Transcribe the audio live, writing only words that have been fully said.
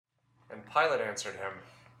Pilate answered him,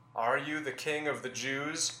 "Are you the king of the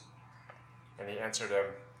Jews?" And he answered him,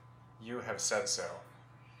 "You have said so."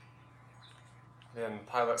 Then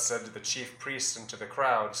Pilate said to the chief priests and to the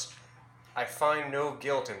crowds, "I find no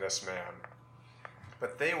guilt in this man."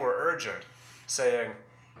 But they were urgent, saying,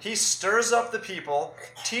 "He stirs up the people,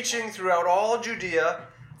 teaching throughout all Judea,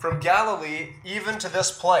 from Galilee even to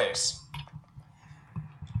this place."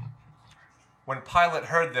 When Pilate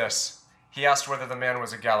heard this, he asked whether the man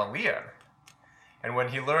was a Galilean. And when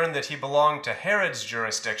he learned that he belonged to Herod's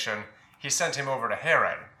jurisdiction, he sent him over to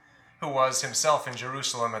Herod, who was himself in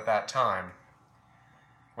Jerusalem at that time.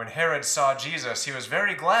 When Herod saw Jesus, he was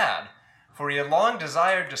very glad, for he had long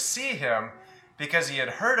desired to see him, because he had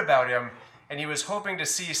heard about him, and he was hoping to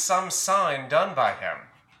see some sign done by him.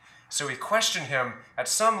 So he questioned him at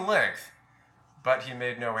some length, but he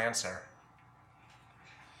made no answer.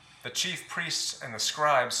 The chief priests and the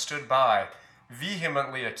scribes stood by,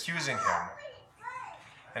 vehemently accusing him.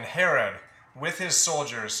 And Herod, with his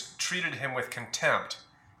soldiers, treated him with contempt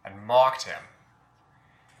and mocked him.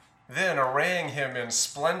 Then, arraying him in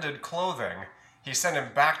splendid clothing, he sent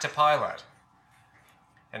him back to Pilate.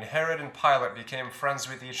 And Herod and Pilate became friends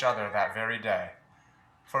with each other that very day,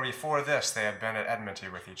 for before this they had been at enmity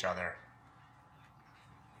with each other.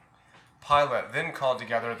 Pilate then called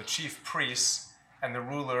together the chief priests and the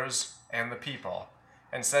rulers and the people,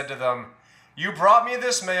 and said to them, "You brought me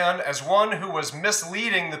this man as one who was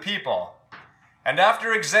misleading the people. And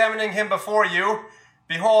after examining him before you,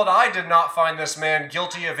 behold, I did not find this man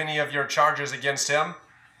guilty of any of your charges against him.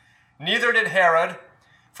 Neither did Herod,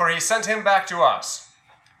 for he sent him back to us.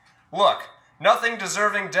 Look, nothing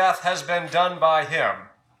deserving death has been done by him.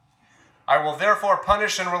 I will therefore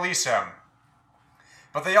punish and release him."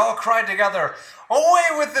 But they all cried together, "Away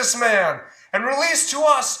with this man, and release to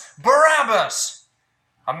us Barabbas!"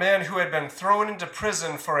 A man who had been thrown into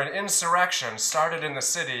prison for an insurrection started in the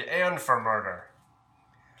city and for murder.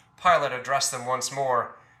 Pilate addressed them once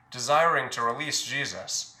more, desiring to release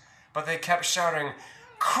Jesus. But they kept shouting,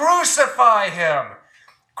 "Crucify him!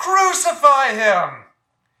 Crucify him!"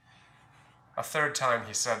 A third time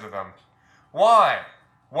he said to them, "Why?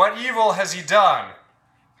 What evil has he done?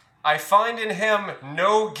 I find in him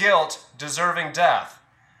no guilt deserving death.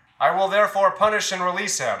 I will therefore punish and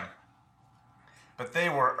release him." But they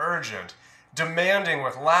were urgent, demanding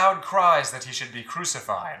with loud cries that he should be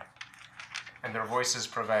crucified, and their voices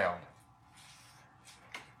prevailed.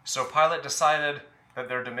 So Pilate decided that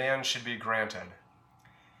their demand should be granted.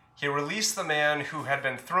 He released the man who had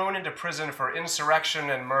been thrown into prison for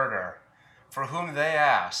insurrection and murder, for whom they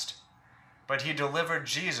asked, but he delivered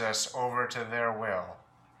Jesus over to their will.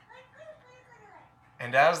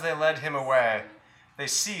 And as they led him away, they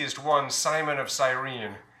seized one Simon of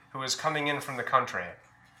Cyrene, who was coming in from the country,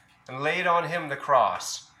 and laid on him the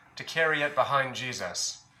cross to carry it behind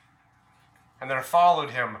Jesus. And there followed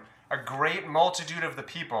him a great multitude of the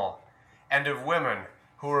people and of women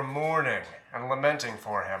who were mourning and lamenting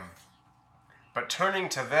for him. But turning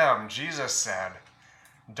to them, Jesus said,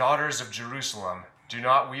 "Daughters of Jerusalem, do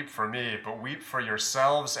not weep for me, but weep for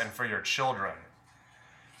yourselves and for your children.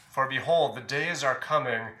 For behold, the days are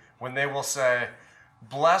coming when they will say,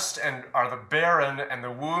 'Blessed are the barren and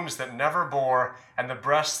the wombs that never bore and the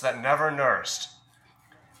breasts that never nursed.'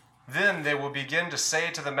 Then they will begin to say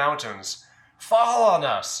to the mountains, 'Fall on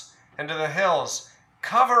us,' and to the hills,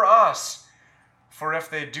 'Cover us.' For if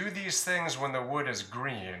they do these things when the wood is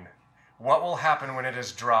green, what will happen when it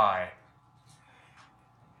is dry?"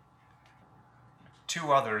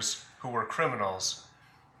 Two others, who were criminals,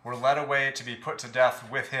 were led away to be put to death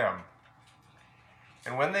with him.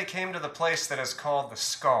 And when they came to the place that is called the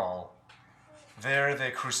Skull, there they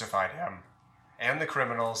crucified him, and the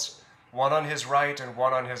criminals, one on his right and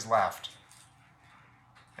one on his left.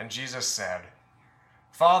 And Jesus said,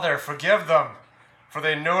 "Father, forgive them, for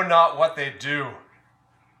they know not what they do."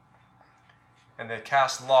 And they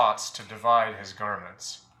cast lots to divide his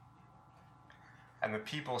garments. And the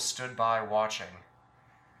people stood by watching.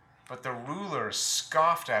 But the rulers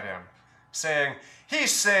scoffed at him, saying, "He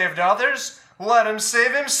saved others. Let him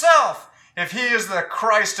save himself, if he is the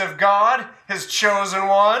Christ of God, his chosen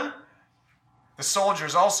one." The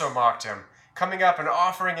soldiers also mocked him, coming up and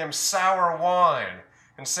offering him sour wine,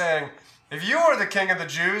 and saying, "If you are the king of the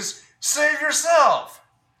Jews, save yourself."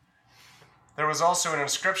 There was also an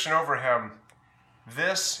inscription over him,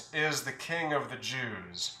 "This is the King of the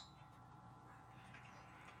Jews."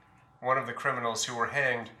 One of the criminals who were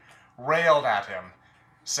hanged railed at him,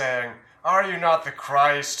 saying, "Are you not the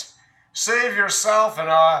Christ? Save yourself and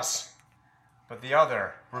us." But the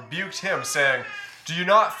other rebuked him, saying, "Do you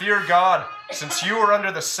not fear God, since you are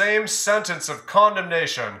under the same sentence of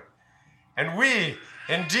condemnation? And we,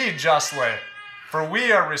 indeed justly, for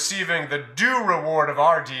we are receiving the due reward of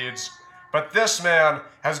our deeds, but this man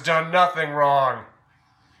has done nothing wrong.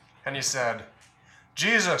 And he said,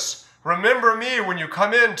 Jesus, remember me when you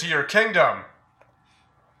come into your kingdom.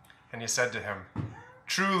 And he said to him,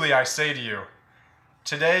 Truly I say to you,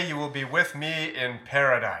 today you will be with me in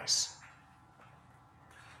paradise.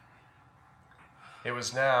 It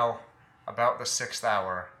was now about the 6th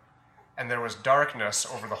hour, and there was darkness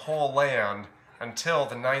over the whole land until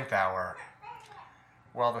the 9th hour,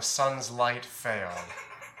 while the sun's light failed.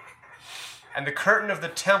 And the curtain of the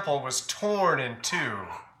temple was torn in two.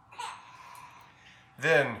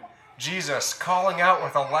 Then Jesus, calling out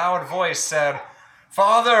with a loud voice, said,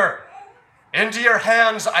 Father, into your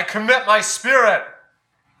hands I commit my spirit.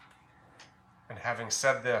 And having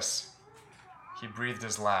said this, he breathed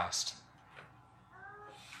his last.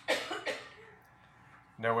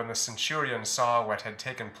 Now when the centurion saw what had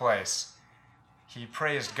taken place, he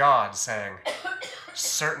praised God, saying,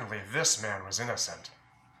 Certainly this man was innocent.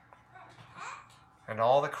 And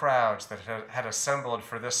all the crowds that had assembled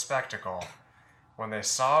for this spectacle, when they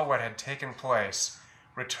saw what had taken place,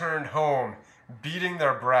 returned home, beating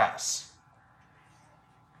their breasts.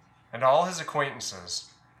 And all his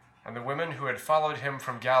acquaintances, and the women who had followed him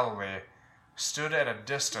from Galilee, stood at a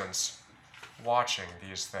distance, watching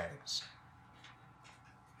these things.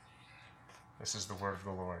 This is the word of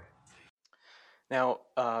the Lord. Now,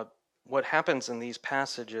 what happens in these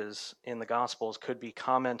passages in the Gospels could be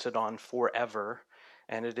commented on forever,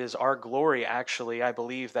 and it is our glory, actually, I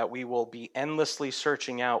believe, that we will be endlessly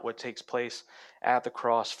searching out what takes place at the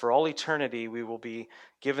cross. For all eternity, we will be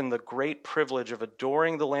given the great privilege of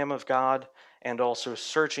adoring the Lamb of God and also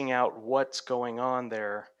searching out what's going on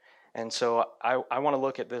there. And so I want to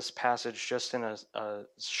look at this passage just in a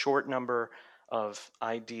short number of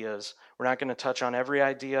ideas. We're not going to touch on every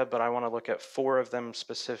idea, but I want to look at 4 of them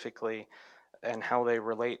specifically and how they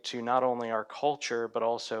relate to not only our culture, but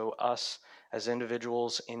also us as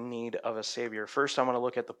individuals in need of a Savior. First, I want to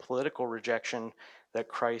look at the political rejection that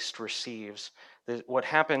Christ receives. What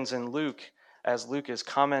happens in Luke, as Luke is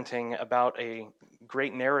commenting about a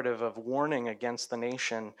great narrative of warning against the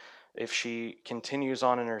nation if she continues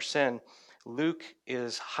on in her sin, Luke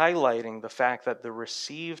is highlighting the fact that the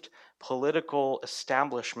received political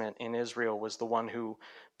establishment in Israel was the one who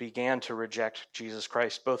began to reject Jesus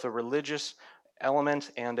Christ, both a religious element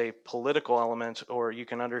and a political element, or you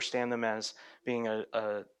can understand them as being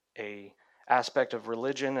a aspect of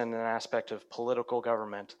religion and an aspect of political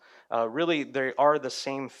government. Really, they are the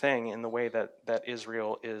same thing in the way that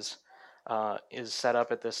Israel is set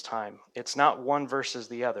up at this time. It's not one versus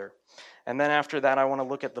the other. And then after that, I want to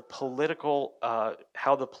look at the political,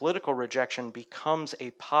 how the political rejection becomes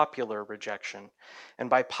a popular rejection. And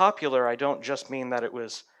by popular, I don't just mean that it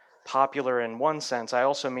was popular in one sense. I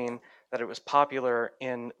also mean that it was popular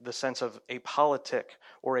in the sense of a politic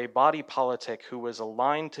or a body politic who was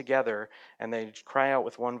aligned together and they cry out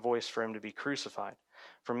with one voice for him to be crucified.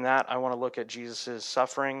 From that, I want to look at Jesus'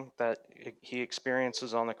 suffering that he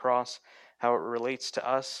experiences on the cross, how it relates to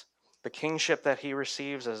us, the kingship that he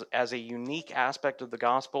receives as a unique aspect of the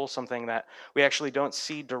gospel, something that we actually don't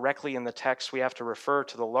see directly in the text. We have to refer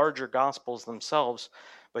to the larger gospels themselves,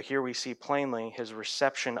 but here we see plainly his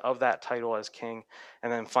reception of that title as king,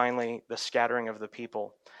 and then finally the scattering of the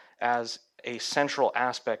people as a central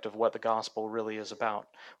aspect of what the gospel really is about.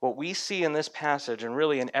 What we see in this passage, and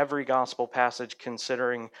really in every gospel passage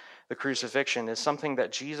considering the crucifixion, is something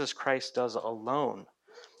that Jesus Christ does alone,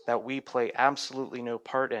 that we play absolutely no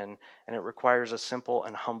part in, and it requires a simple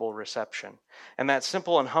and humble reception. And that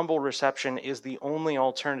simple and humble reception is the only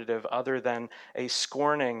alternative other than a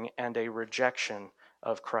scorning and a rejection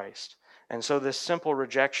of Christ. And so this simple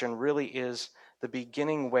rejection really is the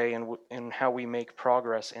beginning way in how we make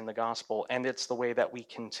progress in the gospel, and it's the way that we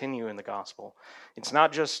continue in the gospel. It's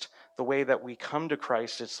not just the way that we come to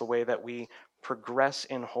Christ, it's the way that we progress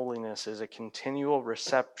in holiness, is a continual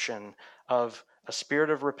reception of a spirit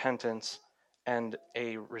of repentance and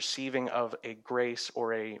a receiving of a grace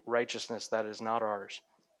or a righteousness that is not ours.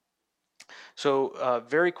 So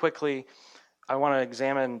very quickly, I want to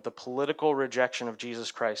examine the political rejection of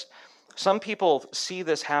Jesus Christ. Some people see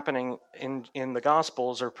this happening in the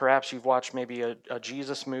Gospels, or perhaps you've watched maybe a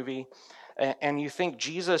Jesus movie, and you think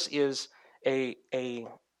Jesus is a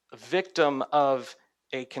victim of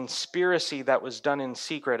a conspiracy that was done in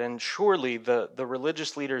secret. And surely the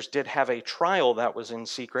religious leaders did have a trial that was in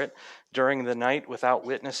secret during the night without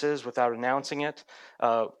witnesses, without announcing it.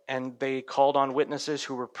 And they called on witnesses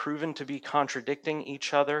who were proven to be contradicting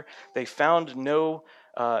each other. They found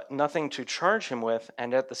nothing to charge him with.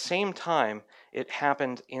 And at the same time, It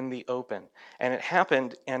happened in the open, and it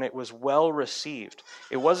happened, and it was well received.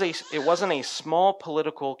 It wasn't a small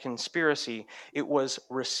political conspiracy. It was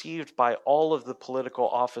received by all of the political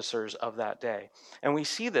officers of that day. And we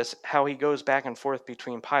see this, how he goes back and forth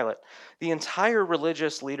between Pilate. The entire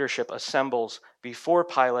religious leadership assembles before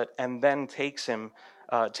Pilate and then takes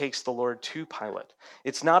the Lord to Pilate.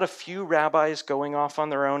 It's not a few rabbis going off on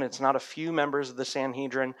their own. It's not a few members of the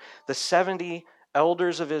Sanhedrin. The 70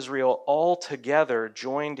 elders of Israel all together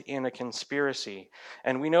joined in a conspiracy.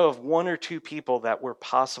 And we know of one or two people that were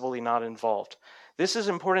possibly not involved. This is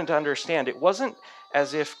important to understand. It wasn't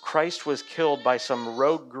as if Christ was killed by some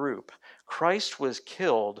rogue group. Christ was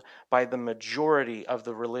killed by the majority of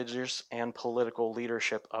the religious and political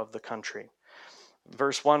leadership of the country.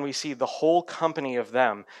 Verse 1, we see the whole company of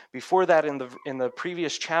them. Before that, in the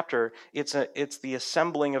previous chapter, it's the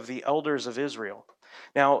assembling of the elders of Israel.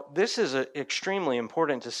 Now, this is extremely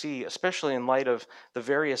important to see, especially in light of the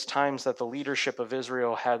various times that the leadership of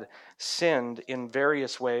Israel had sinned in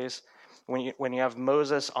various ways. When you have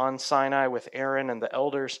Moses on Sinai with Aaron and the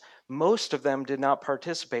elders, most of them did not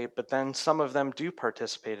participate, but then some of them do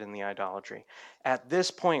participate in the idolatry. At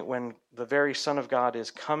this point, when the very Son of God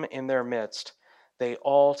is come in their midst, they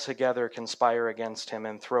all together conspire against him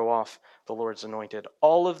and throw off the Lord's anointed.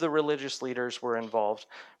 All of the religious leaders were involved.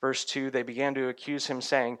 Verse 2, they began to accuse him,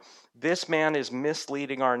 saying, "This man is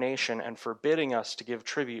misleading our nation and forbidding us to give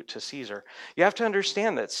tribute to Caesar." You have to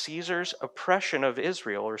understand that Caesar's oppression of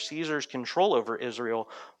Israel, or Caesar's control over Israel,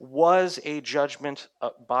 was a judgment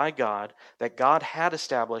by God that God had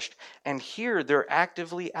established. And here they're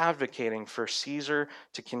actively advocating for Caesar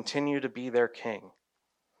to continue to be their king.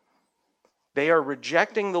 They are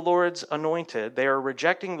rejecting the Lord's anointed, they are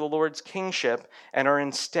rejecting the Lord's kingship, and are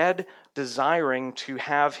instead desiring to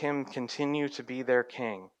have him continue to be their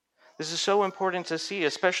king. This is so important to see,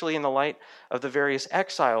 especially in the light of the various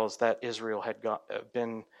exiles that Israel had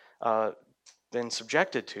been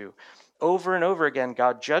subjected to. Over and over again,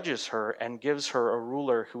 God judges her and gives her a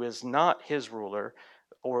ruler who is not his ruler,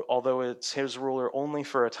 or although it's his ruler only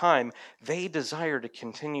for a time. They desire to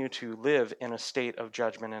continue to live in a state of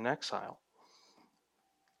judgment and exile.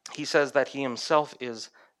 He says that he himself is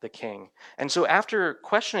the king. And so after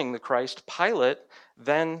questioning the Christ, Pilate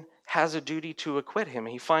then has a duty to acquit him.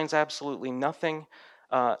 He finds absolutely nothing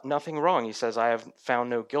wrong. He says, "I have found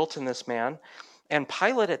no guilt in this man." And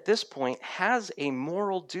Pilate at this point has a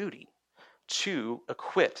moral duty to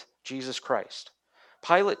acquit Jesus Christ.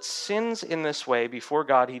 Pilate sins in this way before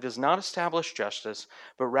God. He does not establish justice,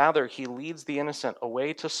 but rather he leads the innocent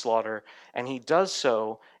away to slaughter, and he does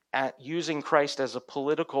so at using Christ as a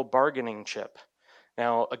political bargaining chip.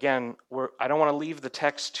 Now, again, I don't want to leave the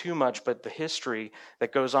text too much, but the history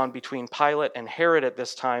that goes on between Pilate and Herod at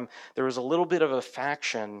this time, there was a little bit of a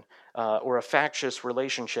faction or a factious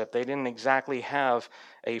relationship. They didn't exactly have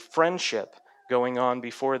a friendship going on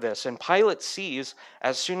before this. And Pilate sees,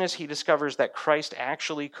 as soon as he discovers that Christ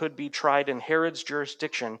actually could be tried in Herod's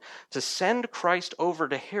jurisdiction, to send Christ over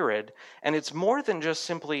to Herod. And it's more than just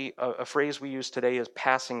simply a phrase we use today as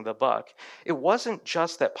passing the buck. It wasn't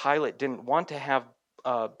just that Pilate didn't want to have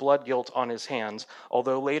blood guilt on his hands,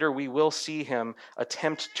 although later we will see him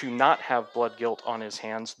attempt to not have blood guilt on his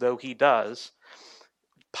hands, though he does.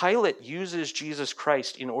 Pilate uses Jesus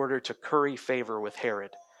Christ in order to curry favor with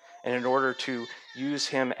Herod, and in order to use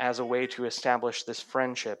him as a way to establish this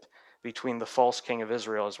friendship between the false king of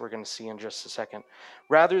Israel, as we're going to see in just a second.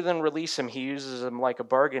 Rather than release him, he uses him like a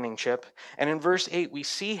bargaining chip. And in verse 8, we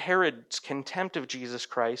see Herod's contempt of Jesus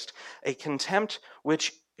Christ, a contempt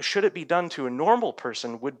which, should it be done to a normal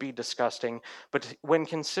person, would be disgusting. But when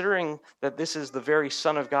considering that this is the very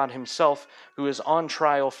Son of God himself who is on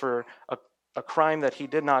trial for a crime that he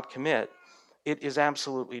did not commit, it is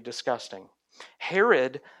absolutely disgusting.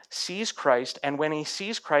 Herod sees Christ, and when he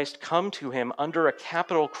sees Christ come to him under a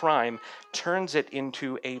capital crime, turns it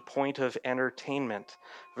into a point of entertainment.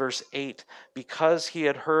 Verse 8, because he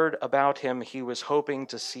had heard about him, he was hoping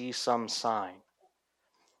to see some sign.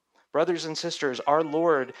 Brothers and sisters, our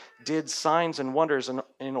Lord did signs and wonders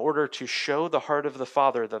in order to show the heart of the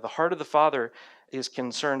Father, that the heart of the Father is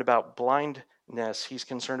concerned about blindness. He's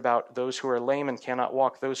concerned about those who are lame and cannot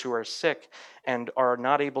walk, those who are sick and are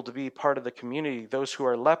not able to be part of the community, those who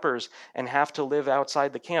are lepers and have to live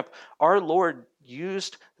outside the camp. Our Lord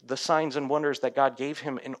used the signs and wonders that God gave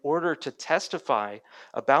him in order to testify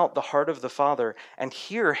about the heart of the Father. And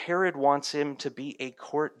here Herod wants him to be a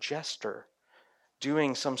court jester,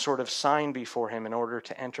 doing some sort of sign before him in order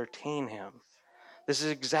to entertain him. This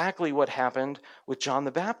is exactly what happened with John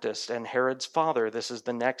the Baptist and Herod's father. This is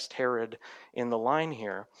the next Herod in the line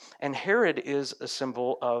here. And Herod is a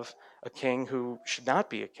symbol of a king who should not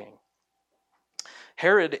be a king.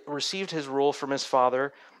 Herod received his rule from his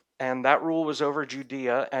father, and that rule was over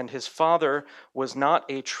Judea, and his father was not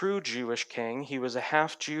a true Jewish king. He was a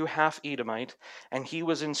half Jew, half Edomite, and he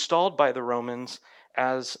was installed by the Romans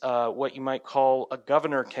as what you might call a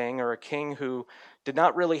governor king, or a king who did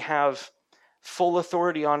not really have full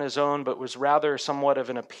authority on his own, but was rather somewhat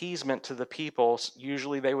of an appeasement to the people.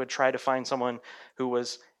 Usually they would try to find someone who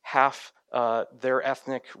was half their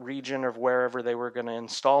ethnic region of wherever they were going to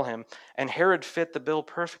install him. And Herod fit the bill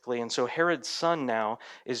perfectly. And so Herod's son now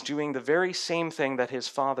is doing the very same thing that his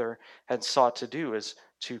father had sought to do, is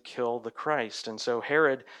to kill the Christ. And so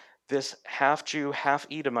Herod, this half Jew, half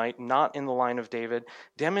Edomite, not in the line of David,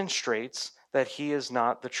 demonstrates that he is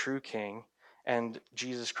not the true king, and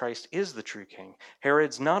Jesus Christ is the true king.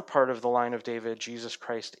 Herod's not part of the line of David, Jesus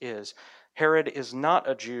Christ is. Herod is not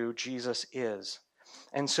a Jew, Jesus is.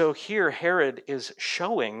 And so here Herod is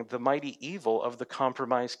showing the mighty evil of the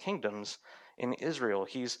compromised kingdoms in Israel.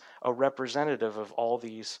 He's a representative of all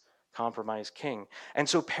these compromised king. And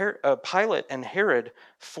so Pilate and Herod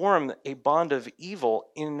form a bond of evil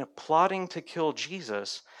in plotting to kill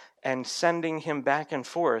Jesus and sending him back and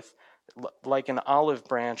forth like an olive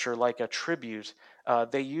branch or like a tribute.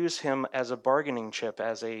 They use him as a bargaining chip,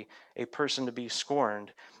 as a person to be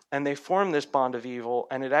scorned. And they form this bond of evil,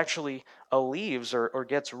 and it actually alleviates or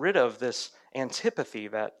gets rid of this antipathy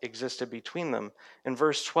that existed between them. In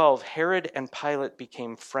verse 12, Herod and Pilate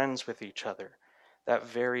became friends with each other that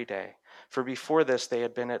very day, for before this they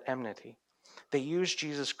had been at enmity. They used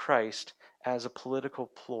Jesus Christ as a political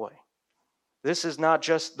ploy. This is not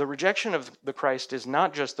just, the rejection of the Christ is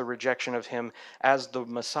not just the rejection of him as the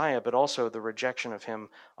Messiah, but also the rejection of him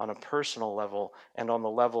on a personal level and on the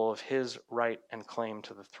level of his right and claim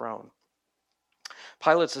to the throne.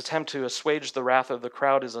 Pilate's attempt to assuage the wrath of the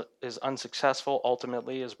crowd is unsuccessful,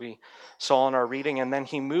 ultimately, as we saw in our reading, and then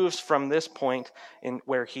he moves from this point in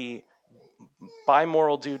where he, by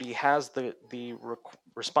moral duty, has the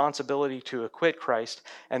responsibility to acquit Christ,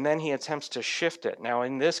 and then he attempts to shift it. Now,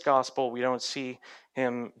 in this gospel, we don't see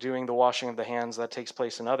him doing the washing of the hands. That takes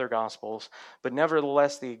place in other gospels, but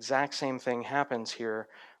nevertheless, the exact same thing happens here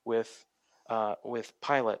with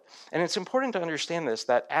Pilate. And it's important to understand this,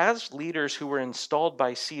 that as leaders who were installed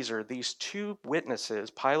by Caesar, these two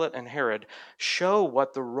witnesses, Pilate and Herod, show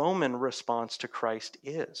what the Roman response to Christ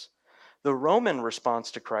is. The Roman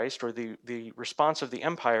response to Christ, or the response of the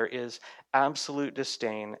empire, is absolute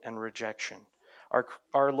disdain and rejection.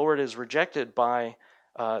 Our Lord is rejected by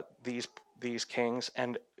these kings,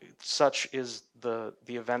 and such is the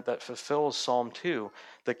event that fulfills Psalm 2.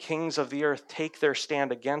 The kings of the earth take their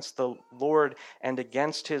stand against the Lord and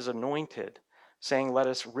against his anointed, saying, let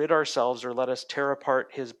us rid ourselves, or let us tear apart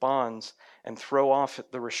his bonds and throw off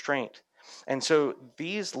the restraint. And so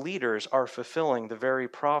these leaders are fulfilling the very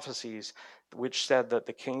prophecies which said that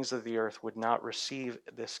the kings of the earth would not receive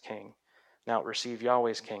this king, not receive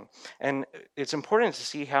Yahweh's king. And it's important to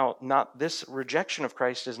see how this rejection of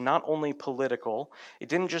Christ is not only political. It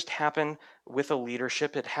didn't just happen with a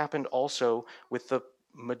leadership, it happened also with the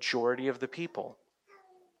majority of the people.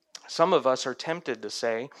 Some of us are tempted to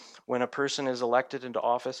say, when a person is elected into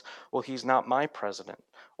office, well, he's not my president,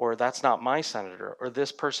 or that's not my senator, or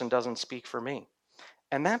this person doesn't speak for me.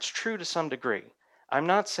 And that's true to some degree. I'm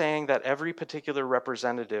not saying that every particular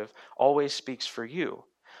representative always speaks for you,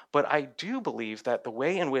 but I do believe that the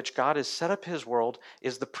way in which God has set up his world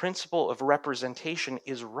is the principle of representation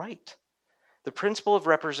is right. The principle of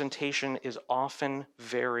representation is often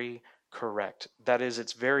very correct. That is,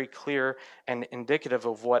 it's very clear and indicative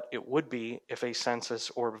of what it would be if a census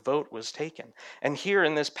or vote was taken. And here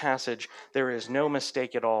in this passage, there is no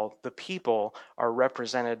mistake at all. The people are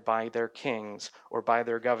represented by their kings or by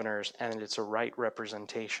their governors, and it's a right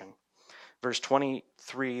representation. Verse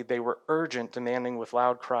 23, they were urgent, demanding with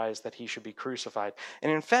loud cries that he should be crucified.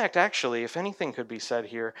 And in fact, actually, if anything could be said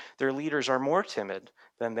here, their leaders are more timid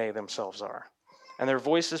than they themselves are. And their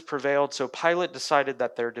voices prevailed, so Pilate decided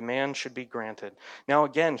that their demand should be granted. Now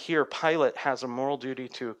again, here Pilate has a moral duty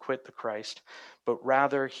to acquit the Christ, but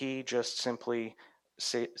rather he just simply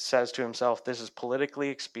says to himself, this is politically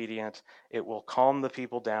expedient, it will calm the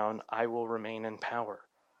people down, I will remain in power.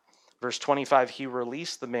 Verse 25, he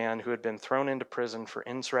released the man who had been thrown into prison for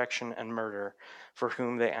insurrection and murder, for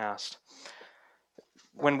whom they asked.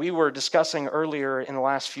 When we were discussing earlier in the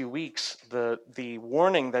last few weeks, the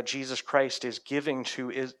warning that Jesus Christ is giving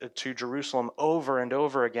to Jerusalem over and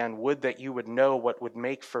over again, would that you would know what would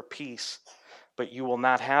make for peace, but you will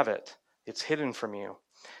not have it. It's hidden from you.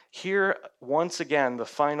 Here, once again, the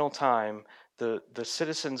final time, the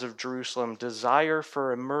citizens of Jerusalem desire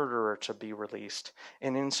for a murderer to be released,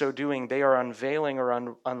 and in so doing, they are unveiling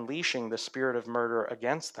or unleashing the spirit of murder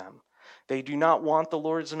against them. They do not want the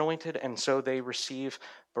Lord's anointed, and so they receive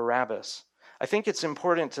Barabbas. I think it's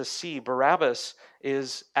important to see Barabbas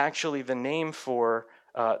is actually the name for,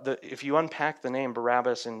 if you unpack the name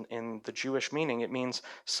Barabbas in the Jewish meaning, it means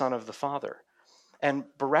son of the Father. And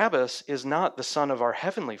Barabbas is not the son of our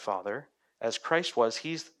heavenly Father, as Christ was.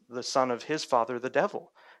 He's the son of his father, the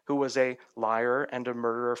devil, who was a liar and a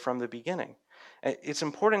murderer from the beginning. It's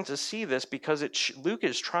important to see this because Luke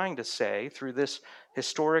is trying to say, through this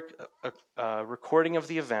historic recording of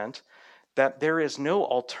the event, that there is no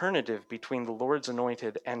alternative between the Lord's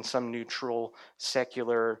anointed and some neutral,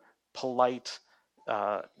 secular, polite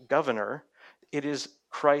governor. It is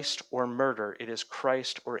Christ or murder. It is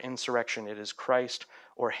Christ or insurrection. It is Christ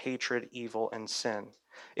or hatred, evil, and sin.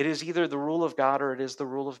 It is either the rule of God or it is the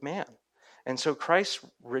rule of man. And so Christ's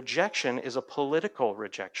rejection is a political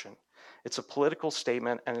rejection. It's a political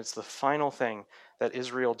statement, and it's the final thing that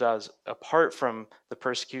Israel does, apart from the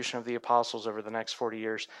persecution of the apostles over the next 40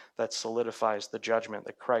 years, that solidifies the judgment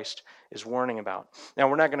that Christ is warning about. Now,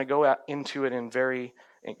 we're not going to go into it in very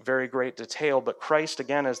great detail, but Christ,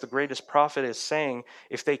 again, as the greatest prophet, is saying,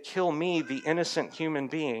 if they kill me, the innocent human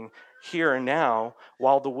being, here and now,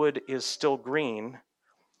 while the wood is still green,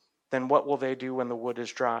 then what will they do when the wood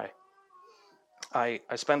is dry? I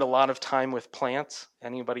spend a lot of time with plants.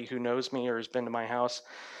 Anybody who knows me or has been to my house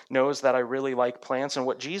knows that I really like plants. And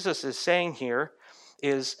what Jesus is saying here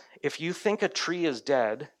is, if you think a tree is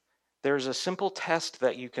dead, there's a simple test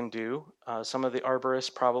that you can do. Some of the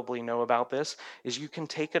arborists probably know about this, is you can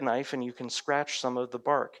take a knife and you can scratch some of the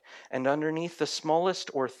bark. And underneath the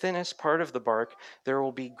smallest or thinnest part of the bark, there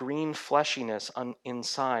will be green fleshiness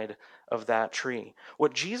inside of that tree.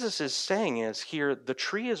 What Jesus is saying is here, the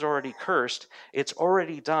tree is already cursed. It's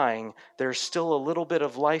already dying. There's still a little bit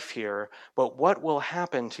of life here. But what will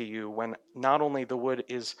happen to you when not only the wood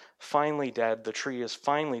is finally dead, the tree is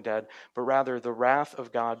finally dead, but rather the wrath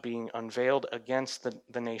of God being unveiled against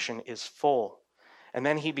the nation is full. And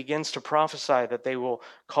then he begins to prophesy that they will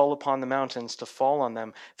call upon the mountains to fall on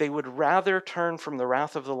them. They would rather turn from the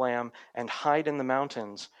wrath of the Lamb and hide in the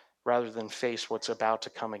mountains rather than face what's about to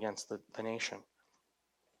come against the nation.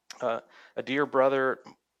 A dear brother,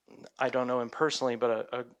 I don't know him personally, but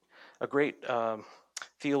a great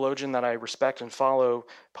theologian that I respect and follow,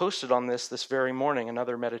 posted on this very morning,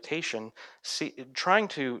 another meditation, trying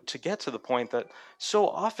to get to the point that so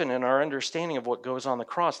often in our understanding of what goes on the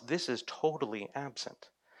cross, this is totally absent.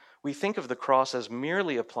 We think of the cross as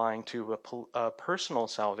merely applying to a personal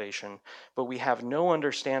salvation, but we have no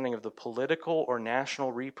understanding of the political or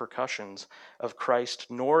national repercussions of Christ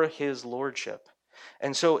nor his lordship.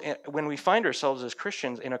 And so when we find ourselves as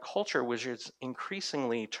Christians in a culture which is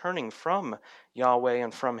increasingly turning from Yahweh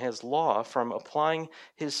and from his law, from applying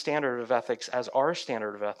his standard of ethics as our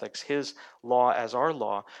standard of ethics, his law as our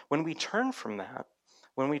law, when we turn from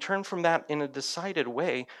that in a decided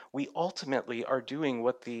way, we ultimately are doing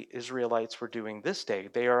what the Israelites were doing this day.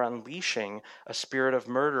 They are unleashing a spirit of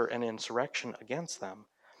murder and insurrection against them.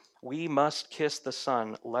 We must kiss the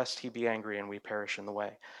Son, lest he be angry and we perish in the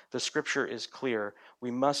way. The scripture is clear.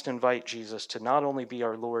 We must invite Jesus to not only be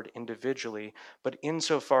our Lord individually, but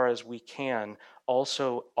insofar as we can,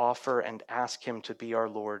 also offer and ask him to be our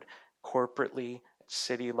Lord corporately,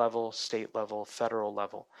 city level, state level, federal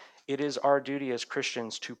level. It is our duty as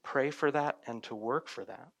Christians to pray for that and to work for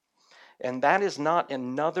that. And that is not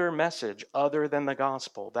another message other than the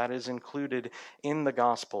gospel. That is included in the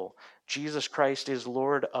gospel. Jesus Christ is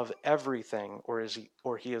Lord of everything, or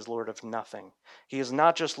he is Lord of nothing. He is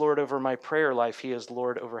not just Lord over my prayer life. He is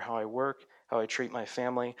Lord over how I work, how I treat my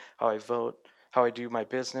family, how I vote, how I do my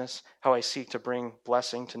business, how I seek to bring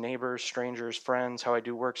blessing to neighbors, strangers, friends, how I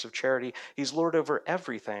do works of charity. He's Lord over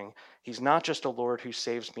everything. He's not just a Lord who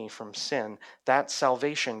saves me from sin. That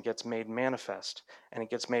salvation gets made manifest, and it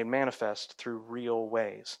gets made manifest through real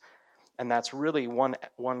ways. And that's really one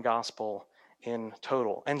gospel in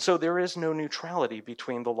total. And so there is no neutrality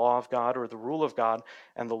between the law of God or the rule of God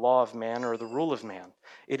and the law of man or the rule of man.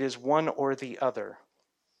 It is one or the other.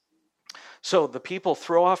 So the people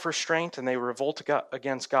throw off restraint and they revolt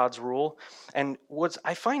against God's rule. And what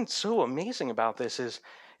I find so amazing about this is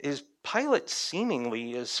Pilate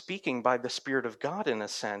seemingly is speaking by the Spirit of God in a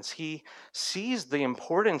sense. He sees the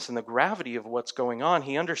importance and the gravity of what's going on.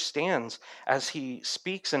 He understands as he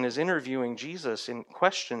speaks and is interviewing Jesus and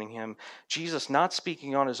questioning him, Jesus not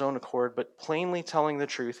speaking on his own accord, but plainly telling the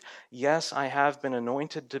truth. Yes, I have been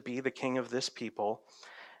anointed to be the king of this people.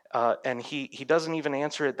 And he doesn't even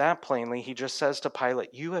answer it that plainly. He just says to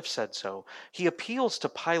Pilate, "You have said so." He appeals to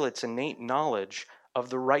Pilate's innate knowledge of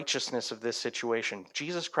the righteousness of this situation.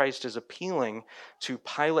 Jesus Christ is appealing to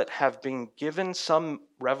Pilate, have been given some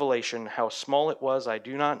revelation, how small it was, I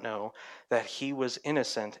do not know, that he was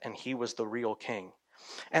innocent and he was the real king.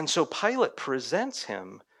 And so Pilate presents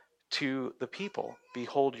him to the people.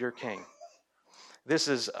 Behold your king. This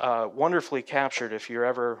is wonderfully captured if you're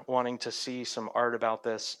ever wanting to see some art about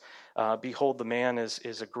this. Behold the Man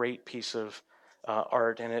is a great piece of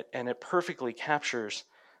art, and it perfectly captures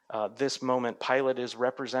this moment. Pilate is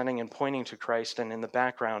representing and pointing to Christ, and in the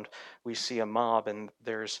background we see a mob, and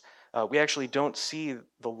we actually don't see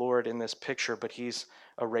the Lord in this picture, but he's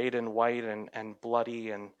arrayed in white and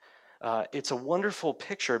bloody, and it's a wonderful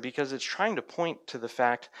picture because it's trying to point to the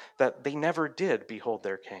fact that they never did behold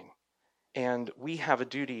their king. And we have a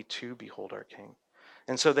duty to behold our king.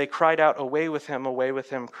 And so they cried out, away with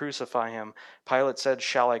him, crucify him." Pilate said,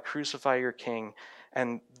 "Shall I crucify your king?"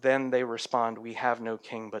 And then they respond, "We have no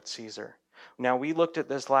king but Caesar." Now, we looked at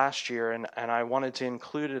this last year, and I wanted to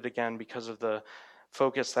include it again because of the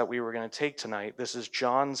focus that we were going to take tonight. This is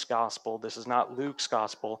John's gospel. This is not Luke's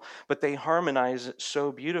gospel, but they harmonize it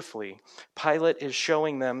so beautifully. Pilate is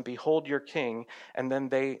showing them, behold your king, and then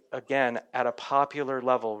they, again, at a popular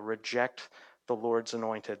level, reject the Lord's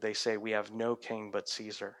anointed. They say, "We have no king but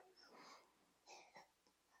Caesar."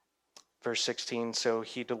 Verse 16, so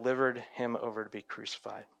he delivered him over to be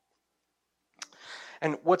crucified.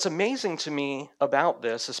 And what's amazing to me about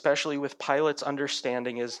this, especially with Pilate's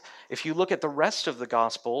understanding, is if you look at the rest of the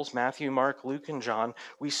Gospels, Matthew, Mark, Luke, and John,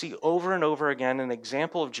 we see over and over again an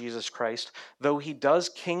example of Jesus Christ. Though he does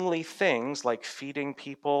kingly things like feeding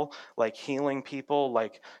people, like healing people,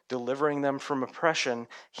 like delivering them from oppression,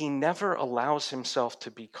 he never allows himself to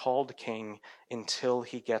be called king until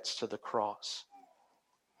he gets to the cross.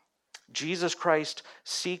 Jesus Christ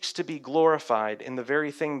seeks to be glorified in the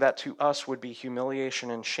very thing that to us would be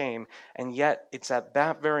humiliation and shame, and yet it's at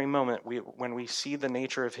that very moment when we see the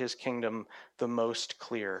nature of his kingdom the most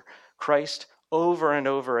clear. Christ, over and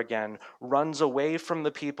over again, runs away from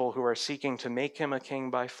the people who are seeking to make him a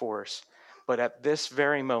king by force, but at this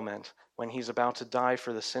very moment, when he's about to die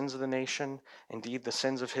for the sins of the nation, indeed the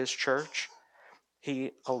sins of his church,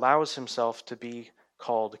 he allows himself to be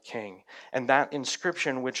called king. And that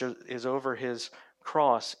inscription, which is over his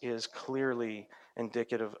cross, is clearly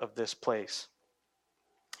indicative of this place.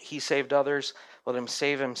 He saved others, let him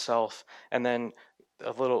save himself. And then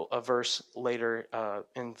a verse later,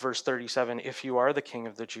 in verse 37, if you are the king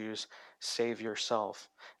of the Jews, save yourself.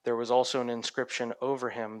 There was also an inscription over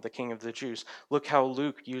him, the king of the Jews. Look how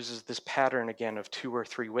Luke uses this pattern again of 2 or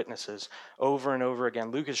 3 witnesses over and over again.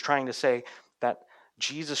 Luke is trying to say that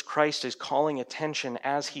Jesus Christ is calling attention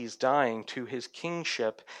as he's dying to his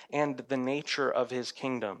kingship and the nature of his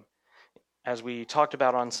kingdom. As we talked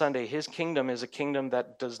about on Sunday, his kingdom is a kingdom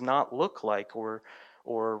that does not look like or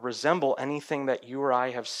resemble anything that you or I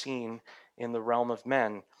have seen in the realm of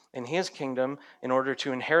men. In his kingdom, in order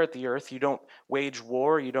to inherit the earth, you don't wage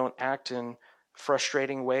war, you don't act in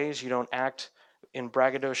frustrating ways, you don't act in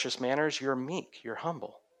braggadocious manners, you're meek, you're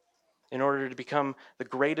humble. In order to become the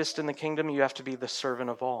greatest in the kingdom, you have to be the servant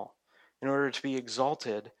of all. In order to be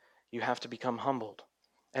exalted, you have to become humbled.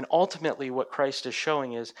 And ultimately, what Christ is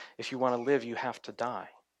showing is, if you want to live, you have to die.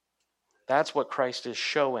 That's what Christ is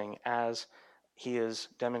showing as he is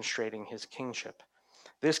demonstrating his kingship.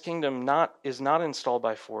 This kingdom is not installed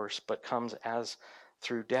by force, but comes as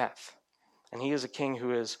through death. And he is a king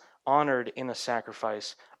who is honored in a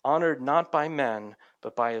sacrifice, honored not by men,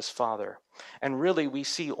 but by his Father. And really, we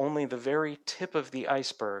see only the very tip of the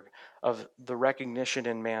iceberg of the recognition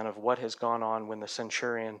in man of what has gone on when the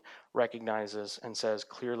centurion recognizes and says,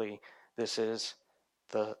 clearly, this is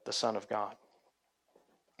the Son of God.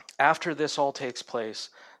 After this all takes place,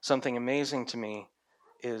 something amazing to me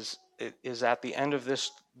is at the end of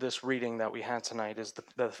this reading that we had tonight is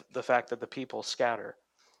the fact that the people scatter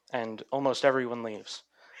and almost everyone leaves.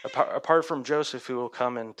 Apart from Joseph, who will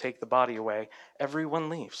come and take the body away, everyone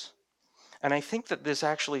leaves. And I think that this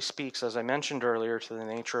actually speaks, as I mentioned earlier, to the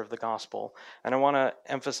nature of the gospel. And I want to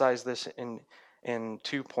emphasize this in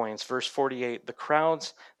 2 points. Verse 48, the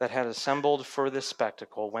crowds that had assembled for this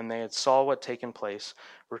spectacle, when they had saw what taken place,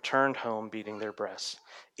 returned home beating their breasts.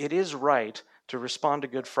 It is right to respond to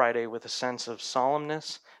Good Friday with a sense of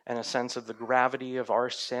solemnness and a sense of the gravity of our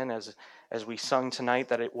sin, as we sung tonight,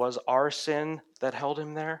 that it was our sin that held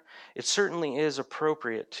him there. It certainly is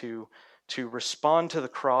appropriate to respond to the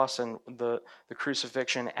cross and the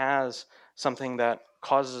crucifixion as something that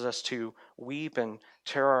causes us to weep and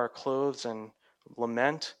tear our clothes and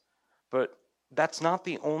lament. But that's not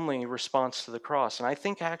the only response to the cross. And I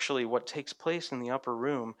think actually what takes place in the upper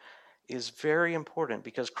room is very important,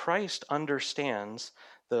 because Christ understands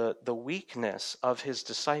the weakness of his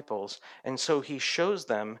disciples, and so he shows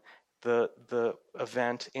them the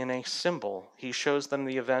event in a symbol. He shows them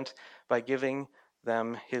the event by giving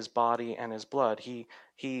them his body and his blood.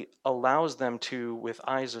 He allows them to, with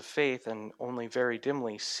eyes of faith and only very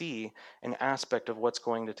dimly, see an aspect of what's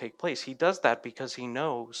going to take place. He does that because he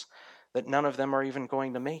knows that none of them are even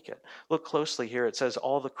going to make it. Look closely here. It says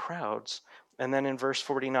all the crowds, and then in verse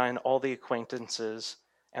 49, all the acquaintances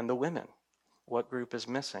and the women. What group is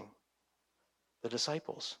missing? The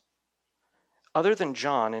disciples. Other than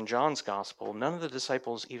John, in John's gospel, none of the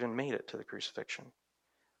disciples even made it to the crucifixion.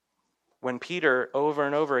 When Peter over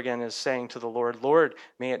and over again is saying to the Lord, Lord,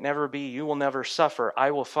 may it never be, you will never suffer.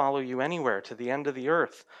 I will follow you anywhere to the end of the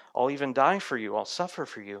earth. I'll even die for you. I'll suffer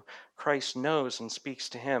for you. Christ knows and speaks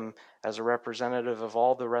to him as a representative of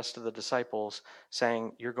all the rest of the disciples,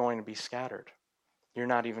 saying, you're going to be scattered. You're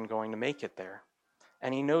not even going to make it there.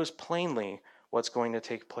 And he knows plainly what's going to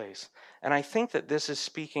take place. And I think that this is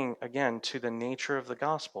speaking, again, to the nature of the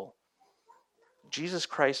gospel. Jesus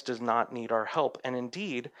Christ does not need our help. And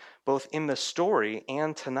indeed, both in the story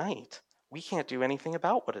and tonight, we can't do anything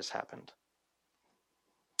about what has happened.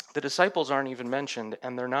 The disciples aren't even mentioned,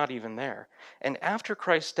 and they're not even there. And after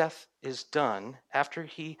Christ's death is done, after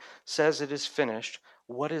he says it is finished,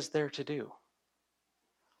 what is there to do?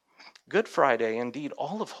 Good Friday, indeed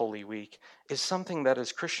all of Holy Week, is something that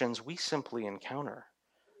as Christians we simply encounter.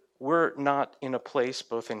 We're not in a place,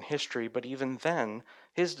 both in history, but even then,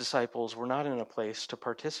 his disciples were not in a place to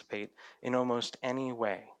participate in almost any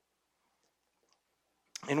way.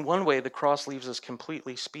 In one way, the cross leaves us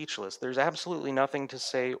completely speechless. There's absolutely nothing to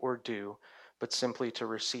say or do, but simply to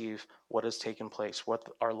receive what has taken place, what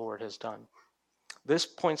our Lord has done. This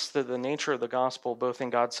points to the nature of the gospel, both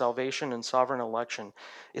in God's salvation and sovereign election.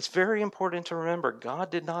 It's very important to remember,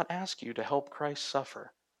 God did not ask you to help Christ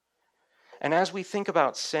suffer. And as we think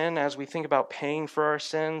about sin, as we think about paying for our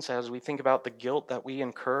sins, as we think about the guilt that we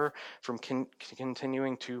incur from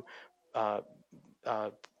continuing to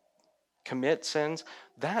commit sins,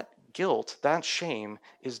 that guilt, that shame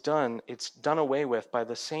it's done away with by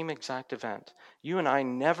the same exact event. You and I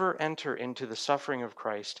never enter into the suffering of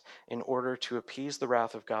Christ in order to appease the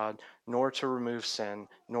wrath of God, nor to remove sin,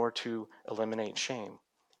 nor to eliminate shame.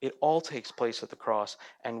 It all takes place at the cross,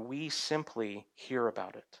 and we simply hear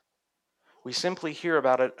about it. We simply hear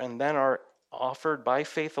about it and then are offered by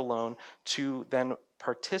faith alone to then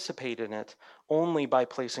participate in it only by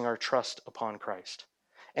placing our trust upon Christ.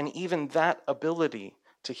 And even that ability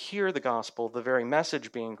to hear the gospel, the very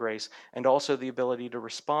message being grace, and also the ability to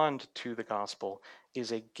respond to the gospel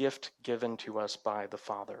is a gift given to us by the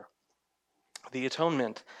Father. The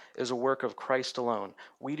atonement is a work of Christ alone.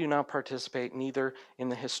 We do not participate neither in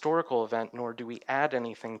the historical event, nor do we add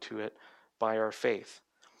anything to it by our faith.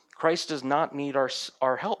 Christ does not need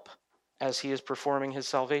our help as he is performing his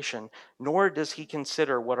salvation, nor does he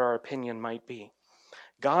consider what our opinion might be.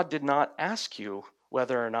 God did not ask you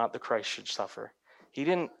whether or not the Christ should suffer. He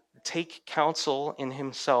didn't take counsel in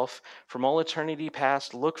himself from all eternity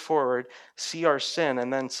past, look forward, see our sin,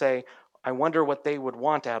 and then say, I wonder what they would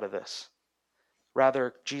want out of this.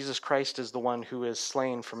 Rather, Jesus Christ is the one who is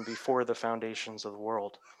slain from before the foundations of the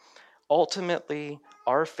world. Ultimately,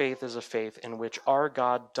 our faith is a faith in which our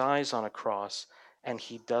God dies on a cross, and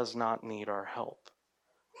he does not need our help.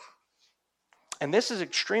 And this is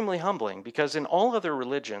extremely humbling, because in all other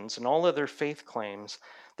religions and all other faith claims,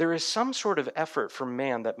 there is some sort of effort from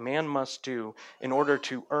man that man must do in order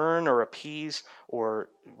to earn or appease or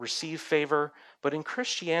receive favor. But in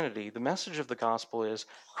Christianity, the message of the gospel is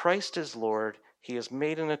Christ is Lord, he has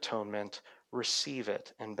made an atonement, receive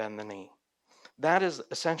it and bend the knee. That is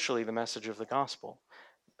essentially the message of the gospel.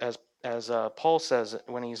 As Paul says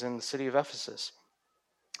when he's in the city of Ephesus,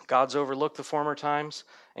 God's overlooked the former times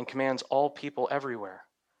and commands all people everywhere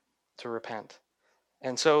to repent.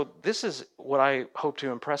 And so this is what I hope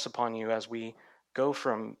to impress upon you as we go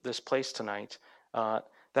from this place tonight,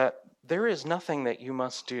 that there is nothing that you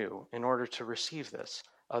must do in order to receive this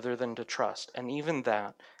other than to trust. And even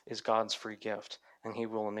that is God's free gift, and he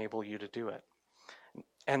will enable you to do it.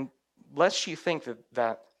 And lest you think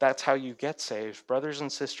that that's how you get saved, brothers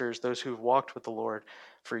and sisters, those who have walked with the Lord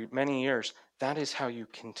for many years, that is how you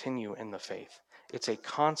continue in the faith. It's a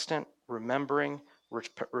constant remembering,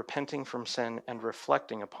 repenting from sin, and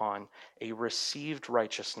reflecting upon a received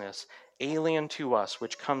righteousness alien to us,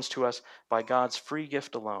 which comes to us by God's free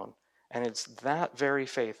gift alone. And it's that very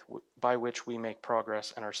faith by which we make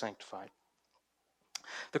progress and are sanctified.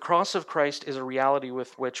 The cross of Christ is a reality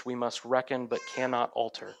with which we must reckon but cannot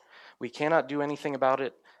alter. We cannot do anything about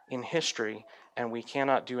it in history, and we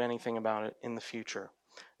cannot do anything about it in the future.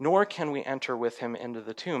 Nor can we enter with him into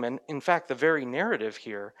the tomb. And in fact, the very narrative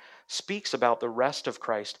here speaks about the rest of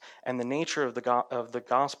Christ and the nature of the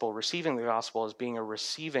gospel, receiving the gospel as being a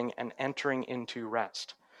receiving and entering into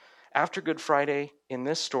rest. After Good Friday, in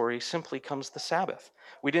this story, simply comes the Sabbath.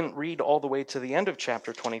 We didn't read all the way to the end of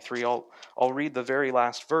chapter 23. I'll read the very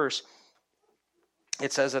last verse.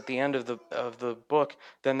 It says at the end of the book,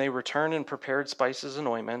 then they returned and prepared spices and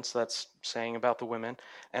ointments, that's saying about the women,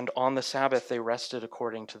 and on the Sabbath they rested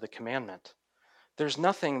according to the commandment. There's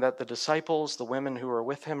nothing that the disciples, the women who are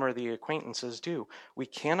with him, or the acquaintances do. We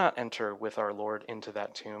cannot enter with our Lord into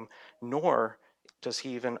that tomb, nor does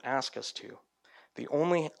he even ask us to. The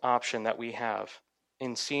only option that we have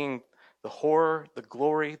in seeing the horror, the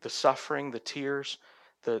glory, the suffering, the tears,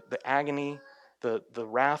 the agony, the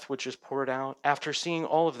wrath which is poured out, after seeing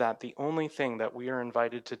all of that, the only thing that we are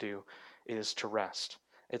invited to do is to rest.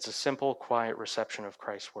 It's a simple, quiet reception of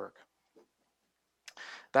Christ's work.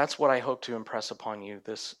 That's what I hope to impress upon you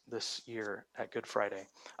this year at Good Friday.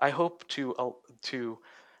 I hope to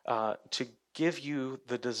give you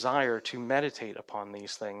the desire to meditate upon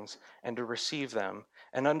these things and to receive them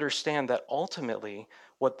and understand that ultimately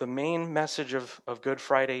what the main message of Good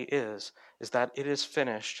Friday is that it is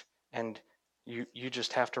finished and you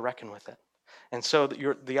just have to reckon with it. And so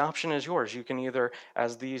the option is yours. You can either,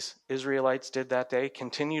 as these Israelites did that day,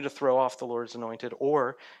 continue to throw off the Lord's anointed,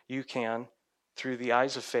 or you can, through the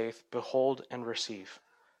eyes of faith, behold and receive.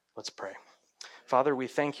 Let's pray. Father, we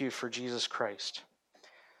thank you for Jesus Christ.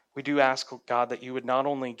 We do ask, God, that you would not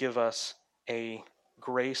only give us a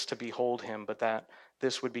grace to behold him, but that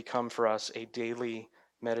this would become for us a daily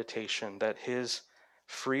meditation, that his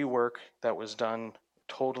free work that was done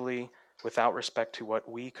totally without respect to what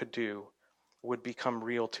we could do would become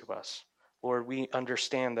real to us. Lord, we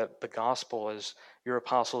understand that the gospel, as your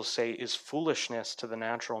apostles say, is foolishness to the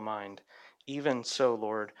natural mind. Even so,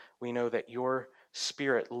 Lord, we know that your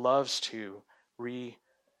Spirit loves to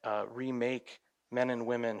remake men and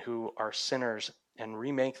women who are sinners and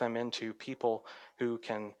remake them into people who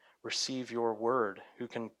can receive your word, who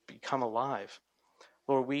can become alive.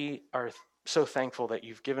 Lord, we are so thankful that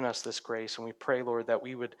you've given us this grace, and we pray, Lord, that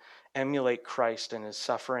we would emulate Christ in his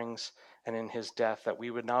sufferings and in his death, that we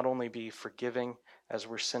would not only be forgiving as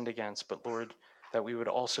we're sinned against, but, Lord, that we would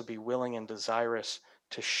also be willing and desirous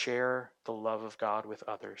to share the love of God with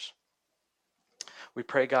others. We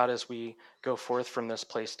pray, God, as we go forth from this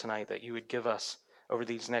place tonight, that you would give us over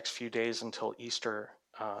these next few days until Easter,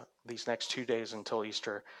 these next 2 days until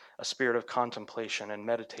Easter, a spirit of contemplation and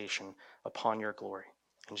meditation upon your glory.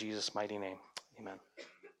 In Jesus' mighty name, amen.